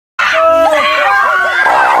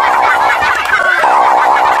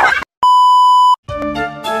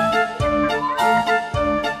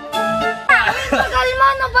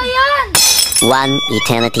One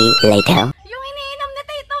eternity later. Yung iniinom ni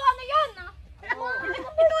Tito, ano yun?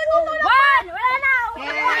 Ito, One! Wala na!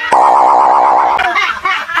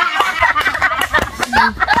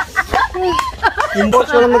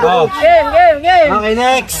 Inbox ko lang mag-coach. Game! Okay,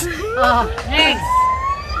 next. Next!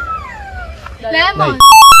 Lemon!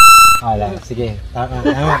 Sige. Tama.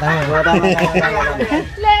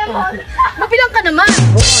 Lemon! Mabilang ka naman!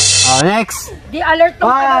 Oh, next. Di alert to.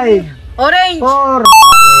 5, Orange! 4,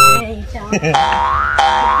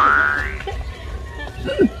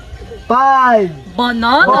 5,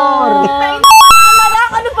 Banana! 4. Banana lang!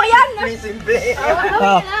 Ano ba yan? Simple.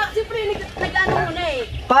 Siyempre, nag-ano muna eh.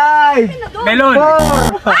 5, Melon!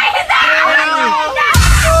 4, Ay, hindi!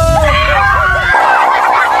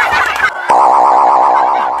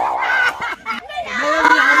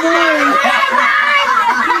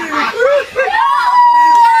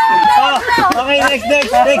 Okay, next. Hindi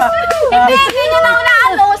na ako na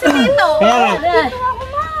ano, si Tito. Kaya nga.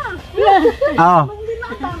 Oh.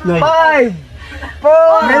 5,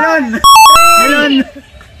 4, Melon!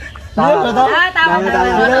 Tama.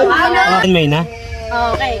 May na?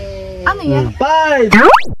 Okay. Ano yan? 5,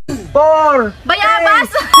 4, Bayabas!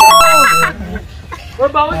 O,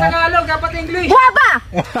 bawal Tagalog, dapat English. Guaba!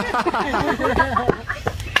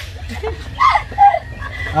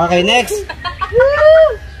 Okay, next.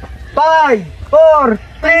 5, 4,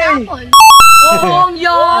 3. Oh, yun!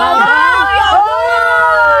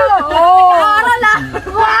 Nag-aaral ah!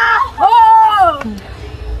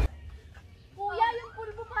 Kuya, yung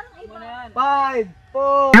pulbo parang iba. 5,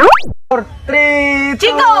 4, 3, 2,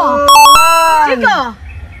 Chico! 1. Chico!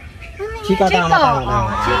 Chico, tama.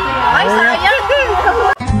 Ay, sayang!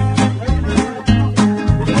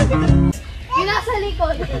 Yung nasa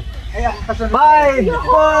likod. 5, 4, 3,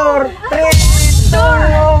 2, 1.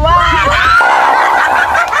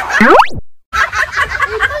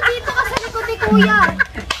 Dito ka sa likod ni Kuya.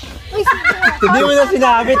 Uy, sige. Hindi mo na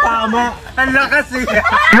sinabi, tama. Ang lakas eh.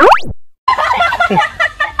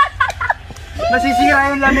 Masisira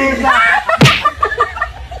yung lamesa.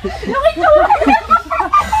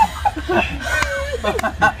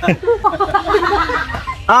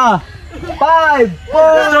 Ah, 5,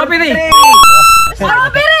 4, Strawberry. 3.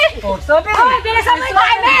 Strawberry! Strawberry. Oh, bilisan mo yung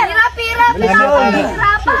timer! Hirapan!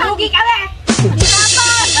 Lugi kami!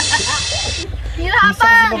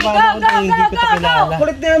 Hirapan! Go!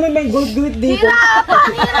 Kulit na naman may gulit dito. Hirapan!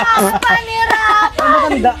 Ano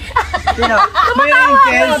matanda? Sino? May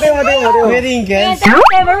wrinkles. May wrinkles.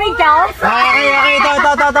 Never wrinkles? Okay.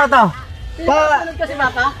 Ito. Sunod ko si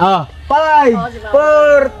Papa? 5,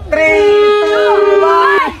 4, 3, 2, 1.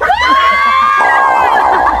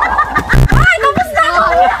 Ay, tapos na ako!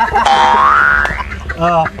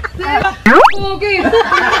 Okay.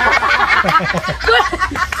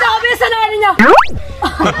 Sabi sa nanay niya.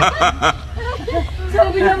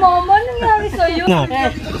 Sabi niya, Mama, anong nangyari sa'yo?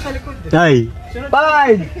 Tay. 5,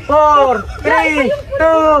 4, 3,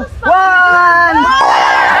 2, 1.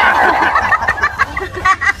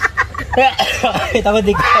 Tama,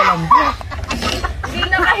 di ko alam. Hindi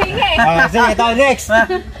na kahingi. Sige, ito, next.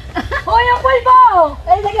 Hoy, ang pulbo!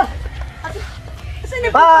 Ay, nag- Asan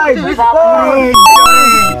yung 5, 4,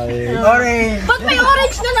 orange. Ba't may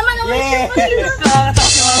orange na naman? Orange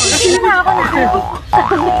Hindi na ako na.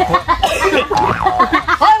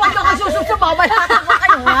 Hoy, wag ka kasusub sa baba. Nakakako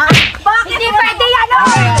kayo, ha? Bakit? Hindi pwede yan, o!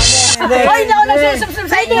 Hoy, hindi ako nagsusub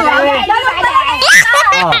sa inyo, ha? Dapat na lang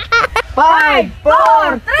 5,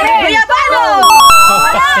 4, 3, Kuya Pano!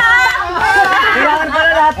 Wala! Kailangan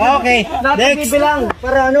pala lahat. Okay, next. Bilang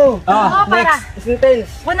para ano? Next. Sentence.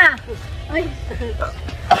 Una. Ay.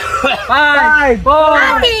 5,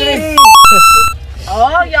 4, 3.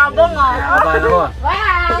 Oh, yabang ah. Paano ko? Wow!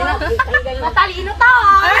 Matalino to!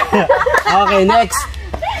 Okay, next.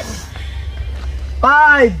 5, 4,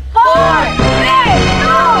 3, 2,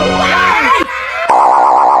 1!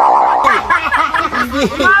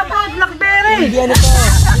 blackberry. Hindi ano to.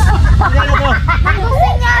 Gusto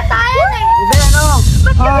niya tayo eh! Hindi ano.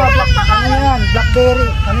 Ano yan? Blackberry.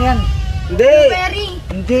 Ano yan? Hindi. Berry!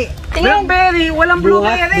 Hindi. Blackberry, walang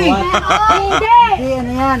blueberry. Hindi! Hindi,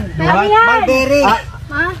 ano yan? Ano yan? Mulberry. Ha?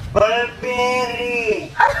 Mulberry.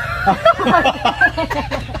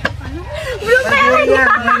 Blueberry!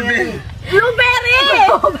 Blueberry!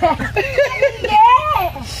 Hindi!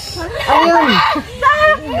 Ano yan?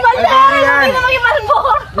 Malboro! Hindi na maging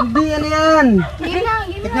Malboro! Hindi, ano yan? Yun na,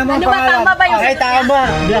 yun na. Tignan mo ang Ano ba, pangalan. tama ba yung Okay, tama.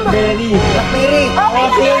 Blackberry. Blackberry. Okay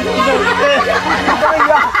na yan.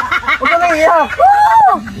 Huwag ka naiyak.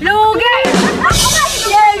 Lugi!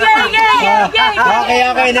 Yeah!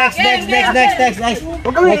 Okay, next.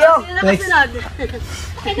 Huwag kami iyo. Next.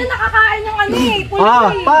 Kaya na nakakain yung ano eh.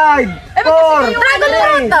 5, 4, Dragon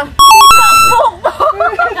fruit.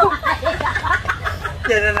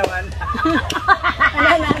 Yan na naman.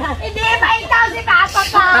 Hindi ba ikaw si Papa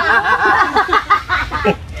pa?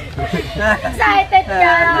 Excited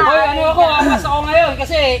ka. Hoy, ano ako? Amas ako ngayon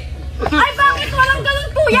kasi... Ay, bakit walang ganun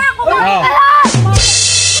kuya? Kumain ka lang.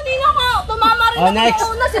 Hindi na ko. Tumama rin ako Next.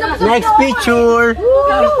 una. Next picture.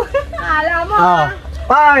 Alam mo.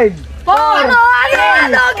 5, 4. Ano?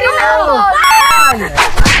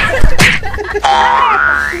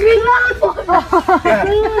 Green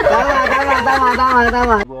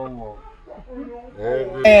Tama.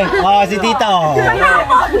 Si Tito.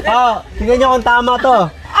 Tingnan nyo kung tama to.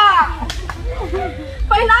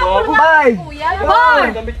 Pineapple na. 5, Kuya.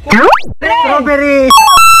 4. Strawberry.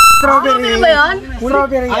 Strawberry ba yan?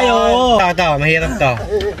 Strawberry. Ay, oo. Ito, mahirap to.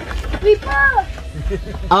 Wait pa.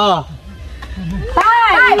 5,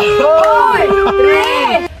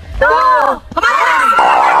 4, 3, 2.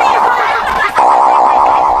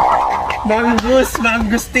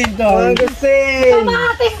 Mangustin to. Mangustin.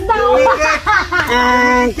 Kamatis daw.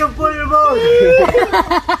 Chupulbo.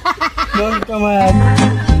 Doon ka man.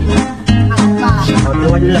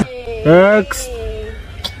 Next.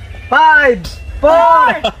 5,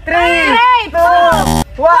 4, 3, 2,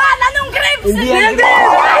 1. Anong grapes? Hindi yan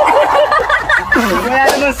grapes. Wala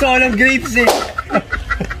naman solong grapes eh.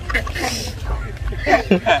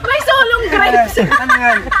 May solong grapes. Ano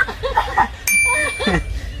yan?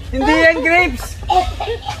 Hindi yan grapes.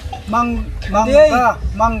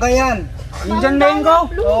 Mangga yan. Indian mango.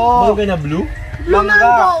 Mangga na blue?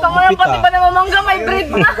 Mangga. Tama pati pa naman mangga may grape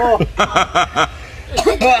na.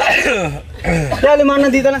 Kaya limang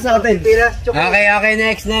nandito lang sa atin. Okay,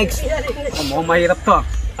 next. Mukhang mahirap to.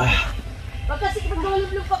 Pag kasi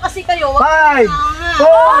magdulog pa kasi kayo. 5,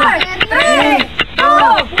 4, 3,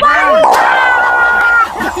 2, 1.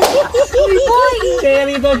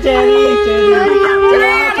 Cherry to, cherry.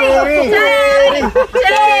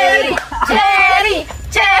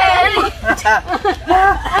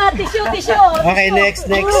 Tissue. Okay, next.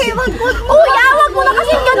 Kuya, wag mo na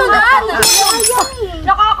kasing ganunan.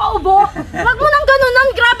 Nakakaubo. Wag mo nang ganunan.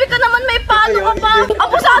 Grabe ka naman, may palo ka pa.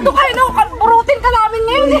 Abusado kayo, no? Purutin ka namin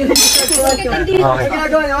ngayon. Okay.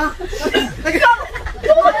 Ginagawa niyo, ha?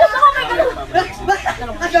 Lumot ka sa may ganunan.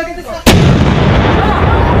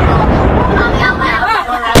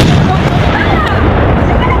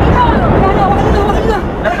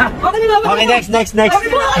 Okay, next.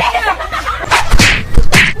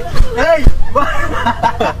 Hey!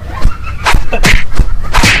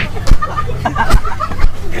 Next.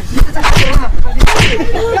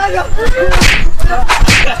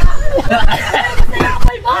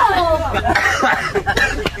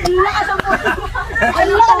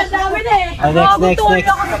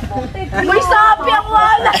 May sapi ang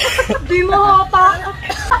wala. Di mo hapak.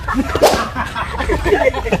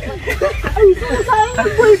 Ay, sayang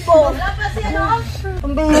yung pulpo. Wala pa siya, no?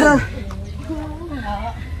 Ang bihira.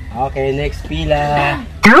 Okay, next pila.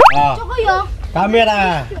 Chokoy, oh.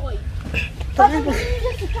 Camera. Bakit mo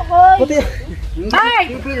siya si Chokoy? Puti.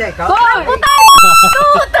 Ay! Pipila ikaw? Putan!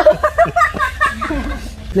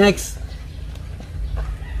 Next.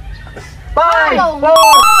 5, 4,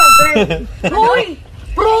 3. Uy!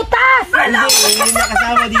 Prutas! Hindi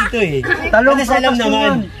nakasama dito eh. Talong alam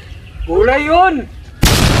naman. Kulay yun.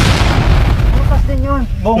 Bukas din yun.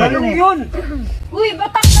 Talong yun. Uy,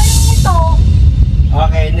 batak na yung ito.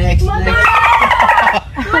 Okay, next.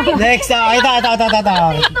 Next, ito. Hindi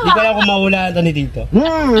ko alam kung mahulaan ito ni Tito.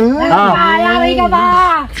 Ayari ka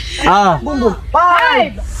ba? 5, 4,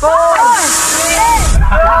 3,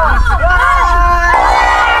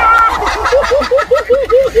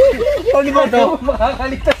 Ano ba ito?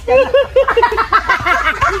 Makakaligtas ka na.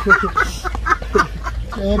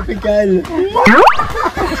 Tropical.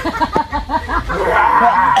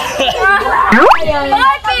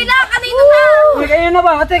 Ay, pila! Kanino na? Uy, kayo na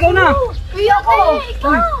ba? Ate, ikaw na. Uy, ako!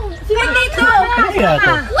 Ikaw! Sige dito! Kaya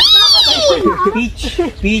ito?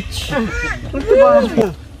 Peach. 5,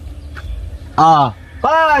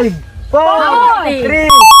 4, 3.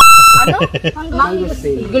 Ano?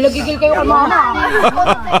 Gigil-gigil kayo kay mama.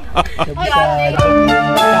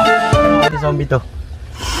 Ate zombie to.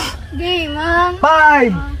 Game, man.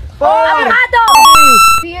 5, 4, Avocado!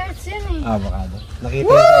 3. Fierce yun eh. Avocado. Nakita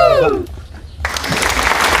yun sa baba.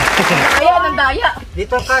 Daya ng daya.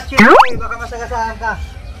 Dito ka, chill. Baka masagasaan ka.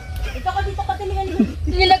 Dito ka, tiligan.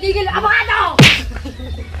 Gigil. Avocado!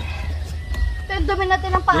 Ito yung dumi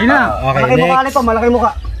natin ng Hindi na. Okay, Malaki mukha nito, malaki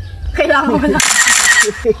mukha. Kailangan mo na.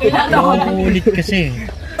 Ulit kasi.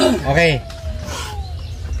 Okay.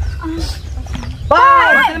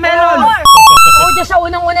 Watermelon! Oo, dyan siya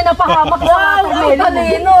unang-una na pahamak sa watermelon.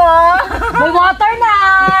 Talino ah. May water na.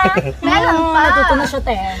 Meron pa. Natuto na siya,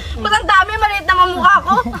 te. Ba't ang dami, maliit na mamukha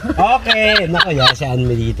ko. Okay. Naku, yan si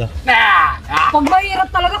Anme dito. Pag mahirap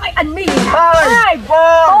talaga kay Anmi. 5,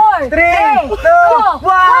 4, 3, 2,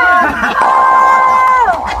 1!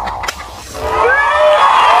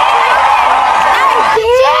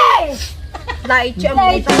 Lychee ang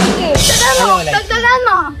buta. Tagdagan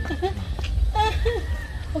mo.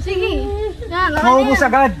 O sige. Yan, Maubos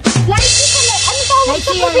agad. Lychee pala. Ano tawag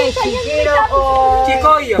sa probinsya?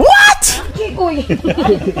 Chikoy. Chikoy.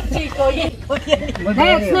 Chikoy.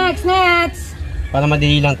 Next. Para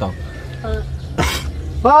madali lang to.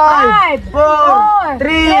 5, 4,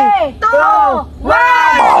 3, 2, 1!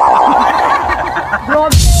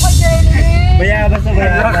 Grabe ko kay Jenny. Bayabas na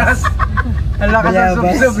bayabas. Ang lakas ng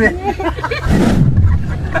subsub eh.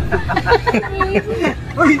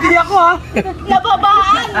 Uy, hindi ako ha.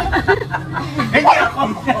 Nababaan. Hindi ako!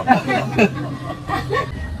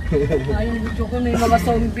 Ayun, video ko na yung mga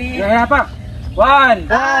zombie. Kaya pa. 1.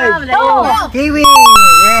 5, kiwi!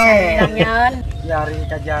 Yeah! Lang yan. Yari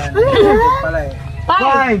ka dyan. Pala eh.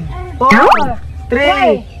 5, 4,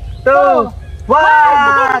 3, 2,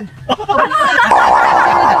 1!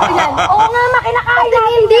 Oo nga, makinakain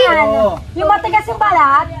hindi. Yung matigas yung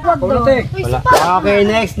balat, wag doon. Pulutik. Okay,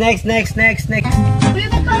 next. Uy,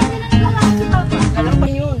 magkano nila nilalaki si Papa? Alam mo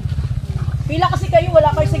yun. Pila kasi kayo, wala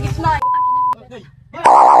kayo sa gitna.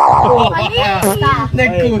 Ay,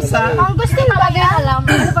 Nagkusa. ang gusto na ba yan? Alam.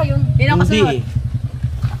 Ano ba yun? Hindi.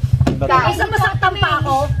 Isang masaktan pa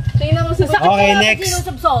ako. Tingnan mo sa sakit. Okay, ko lang next.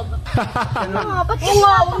 sinusubsob. Ba't ko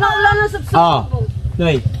nga? Wala na subsob. Oh.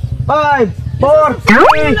 Noy. 5, 4,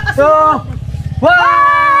 3, 2, 1!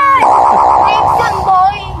 Next yan,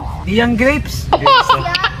 boy. Di yan grapes.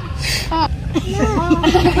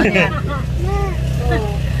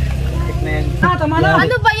 Tama na.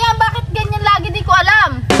 Ano ba yan? Bakit ganyan lagi? Di ko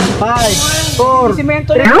alam. 5, 4,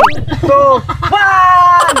 Simento 3, na. 2,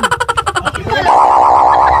 1!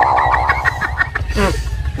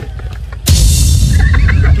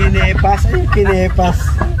 Kinepas. Ay, kinepas.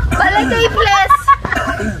 Balay kay Fles.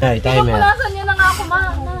 Ay, timer. Pulasan niyo na nga ako, ma.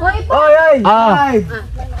 Hoy, Oy! 5,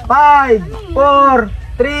 4,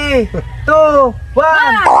 3, 2, 1!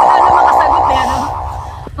 ano makasagot yan?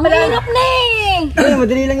 Ang hirap na eh. Ay,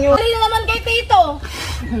 madali lang yun. Dali na naman kay Tito.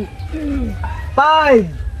 5, 4,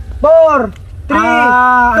 3, 2,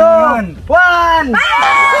 1!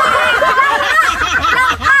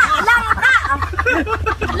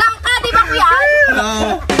 Langka, di ba kuya?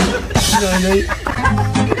 Nonoy.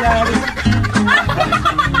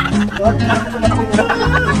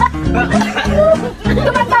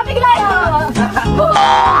 Tumanda bigla yun. Oo,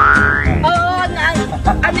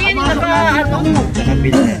 ano yan yung ano?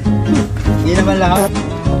 Hindi naman lahat.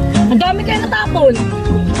 Ang dami kayo natapon.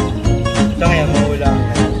 Ito kaya maulang.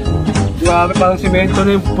 Grabe, parang simento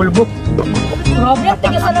na yung pulbok. Grabe, ang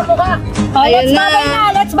tigas na mukha.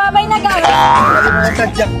 Let's babay na guys. Sa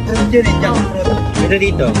jackfruit yun eh, jackfruit. Ito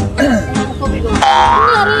dito.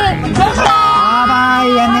 Bye-bye,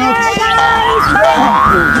 Yanots!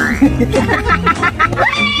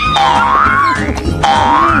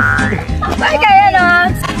 Bye kayo,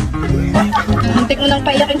 Yanots! Muntik mo nang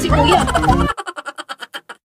paiyakin si kuya.